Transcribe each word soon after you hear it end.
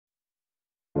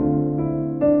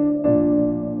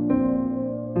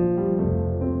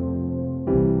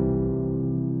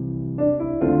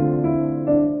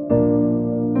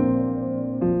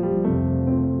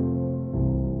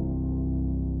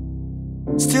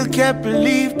Still can't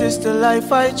believe this the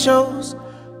life I chose.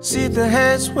 See the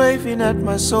hands waving at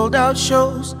my sold out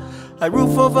shows. A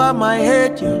roof over my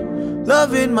head, yeah,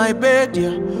 love in my bed,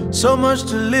 yeah, so much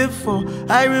to live for.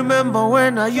 I remember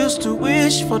when I used to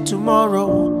wish for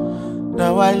tomorrow.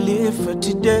 Now I live for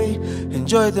today.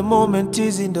 Enjoy the moment,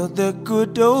 teasing of the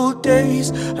good old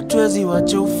days. I tell you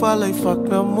what you follow, if fuck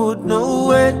no mood, no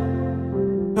way,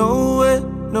 no way,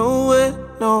 no way,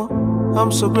 no. I'm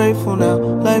so grateful now,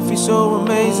 life is so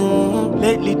amazing.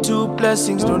 Lately 2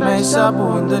 blessings, no nice abo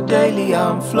on the daily.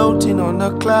 I'm floating on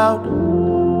a cloud,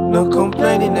 no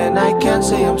complaining, and I can't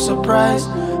say I'm surprised.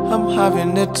 I'm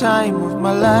having the time of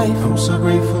my life. I'm so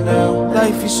grateful now,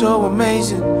 life is so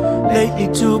amazing. Lately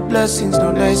 2 blessings,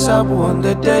 no nice abo on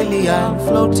the daily. I'm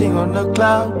floating on a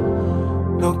cloud,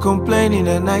 no complaining,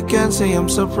 and I can't say I'm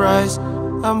surprised.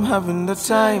 I'm having the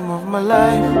time of my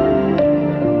life.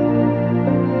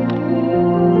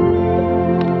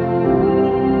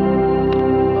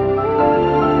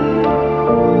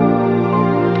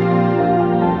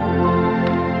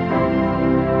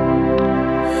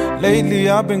 Lately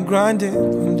I've been grinding,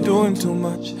 I'm doing too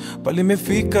much. Bali me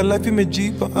fika, life in me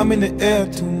jeep, I'm in the air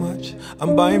too much.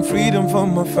 I'm buying freedom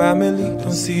from my family,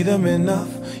 don't see them enough.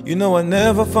 You know I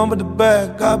never fumble the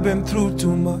bag, I've been through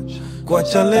too much.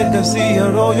 Kwacha legacy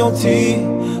and royalty,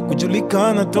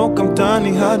 kujulikana toka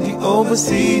mtani hadi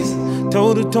overseas.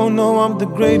 Toe to toe, know I'm the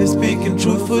greatest, speaking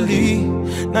truthfully.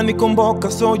 Nani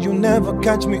komboka, so you never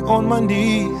catch me on my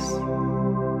knees.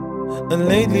 And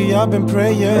lately I've been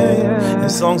praying, and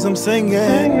songs I'm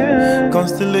singing.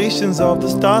 Constellations of the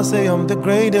stars say I'm the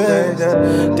greatest.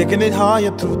 Taking it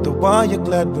higher through the wire,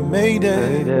 glad we made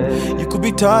it. You could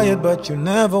be tired, but you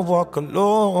never walk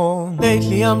alone.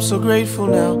 Lately I'm so grateful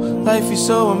now, life is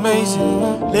so amazing.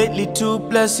 Lately 2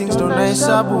 blessings, no nice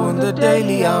abo on the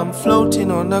daily. I'm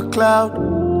floating on a cloud,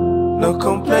 no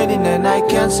complaining, and I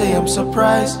can't say I'm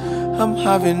surprised. I'm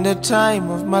having the time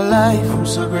of my life. I'm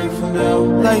so grateful now,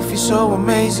 life is so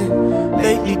amazing.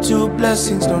 Lately 2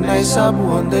 blessings, no nice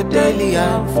abo on the daily.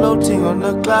 I'm floating on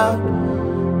a cloud,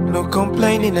 no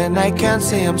complaining, and I can't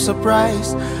say I'm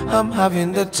surprised. I'm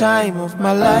having the time of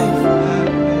my life.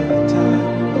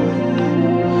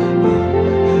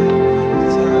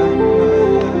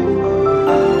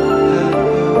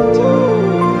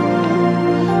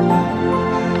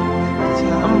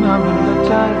 I'm having the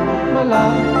time of my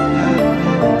life.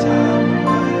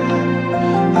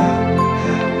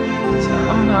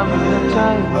 I'm having the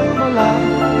time of my life.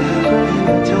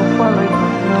 Turning to follow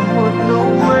no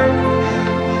way,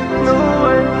 no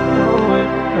way, no way,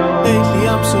 no. Lately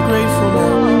I'm so grateful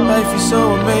now, life is so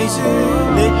amazing.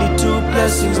 Lately 2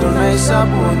 blessings, no nice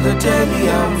abo on the daily.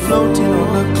 I'm floating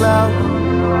on a cloud,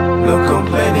 no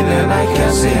complaining, and I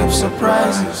can't say I'm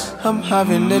surprised. I'm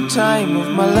having the time of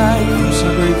my life. I'm so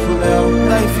grateful now,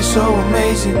 life is so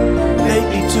amazing.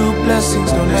 Lately 2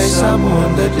 blessings, no nice abo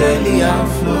on the daily. I'm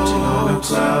floating on a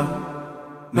cloud,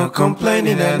 no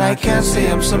complaining, and I can't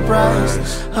say I'm surprised.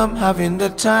 I'm having the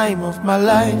time of my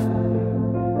life.